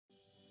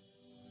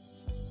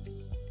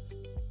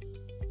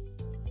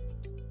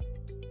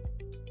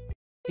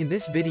In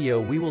this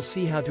video we will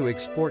see how to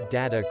export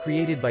data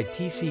created by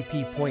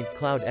TCP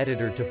PointCloud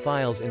Editor to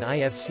files in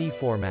IFC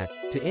format,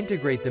 to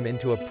integrate them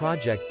into a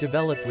project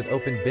developed with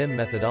OpenBim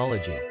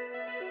methodology.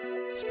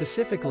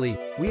 Specifically,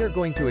 we are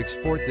going to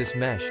export this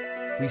mesh.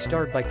 We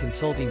start by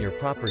consulting your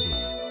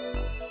properties.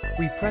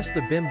 We press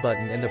the BIM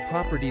button and the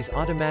properties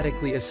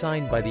automatically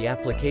assigned by the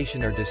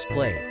application are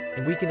displayed,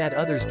 and we can add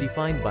others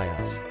defined by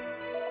us.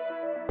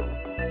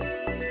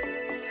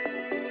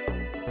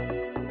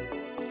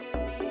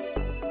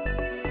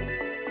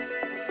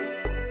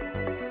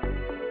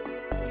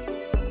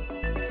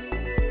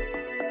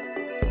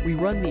 We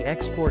run the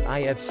Export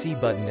IFC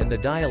button and the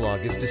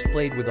dialog is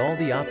displayed with all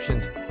the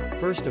options.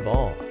 First of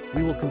all,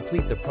 we will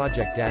complete the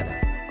project data.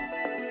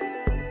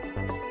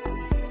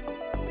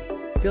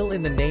 Fill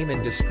in the name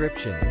and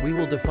description and we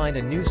will define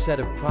a new set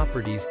of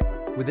properties.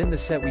 Within the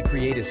set we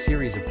create a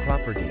series of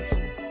properties.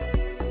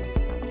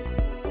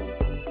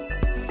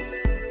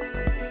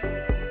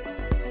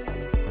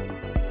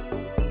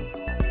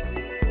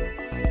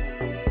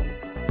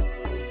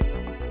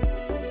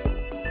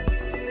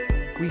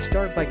 We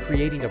start by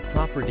creating a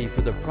property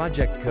for the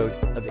project code,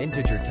 of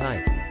integer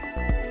type.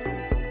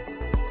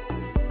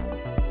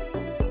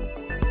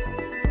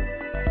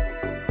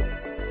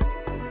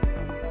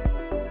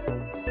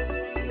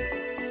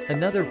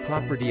 Another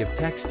property of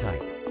text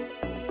type.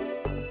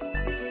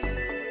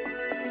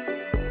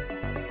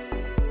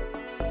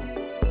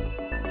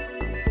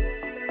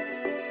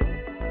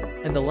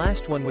 And the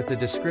last one with the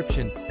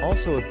description,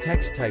 also of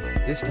text type,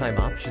 this time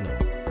optional.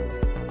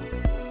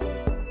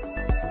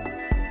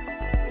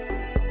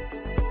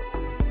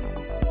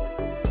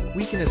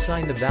 We can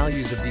assign the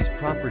values of these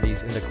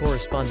properties in the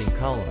corresponding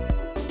column.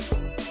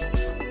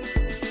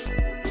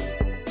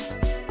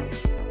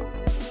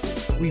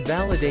 We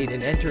validate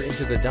and enter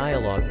into the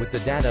dialog with the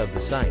data of the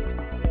site.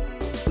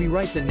 We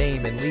write the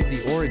name and leave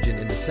the origin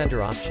in the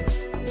center option.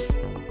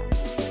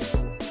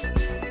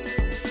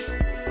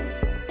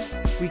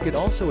 We could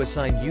also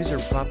assign user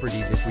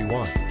properties if we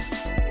want.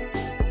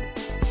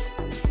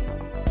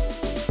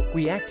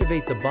 We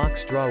activate the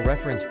box draw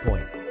reference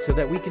point, so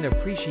that we can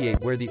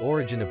appreciate where the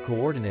origin of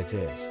coordinates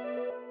is.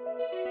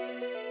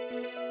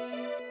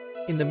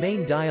 In the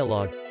main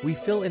dialog, we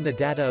fill in the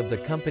data of the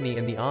company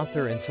and the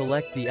author and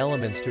select the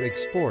elements to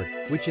export,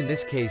 which in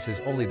this case is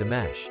only the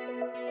mesh.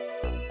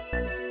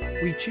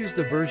 We choose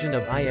the version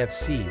of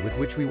IFC with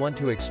which we want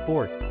to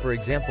export, for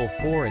example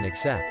 4 and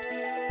accept.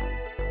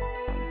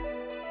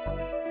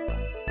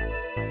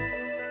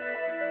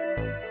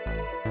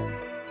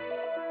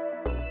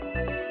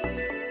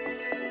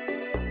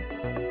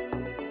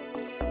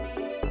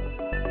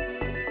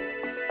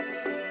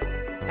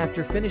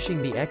 After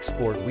finishing the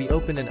export we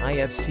open an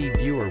IFC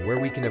viewer where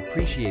we can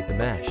appreciate the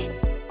mesh.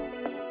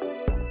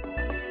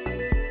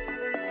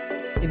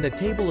 In the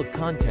table of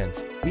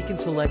contents, we can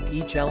select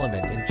each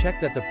element and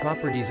check that the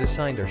properties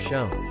assigned are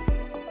shown.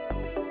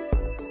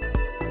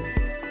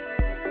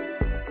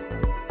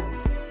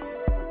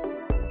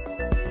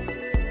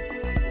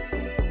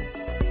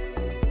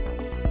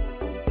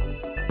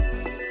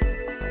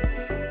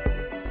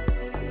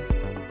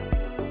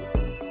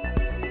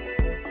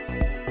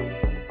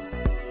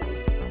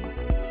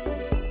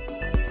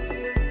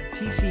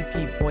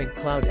 TCP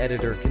PointCloud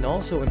Editor can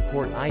also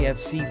import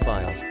IFC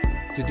files.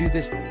 To do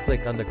this,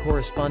 click on the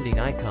corresponding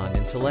icon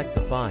and select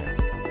the file.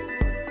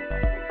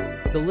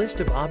 The list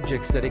of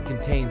objects that it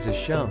contains is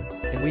shown,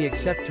 and we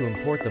accept to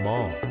import them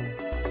all.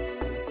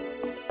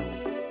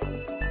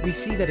 We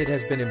see that it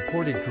has been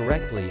imported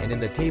correctly and in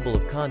the table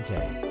of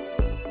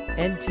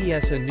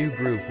contents, a new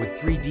group with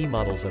 3D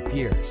models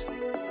appears.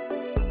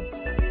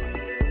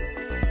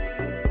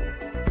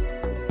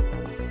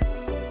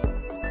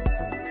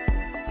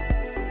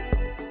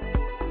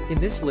 In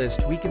this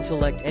list we can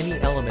select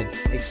any element,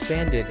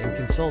 expand it and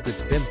consult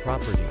its BIM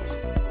properties.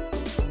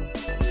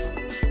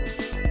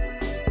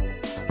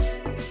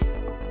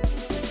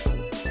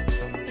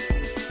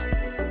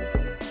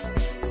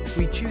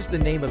 We choose the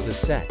name of the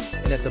set,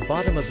 and at the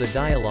bottom of the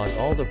dialog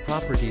all the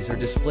properties are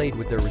displayed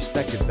with their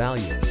respective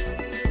values.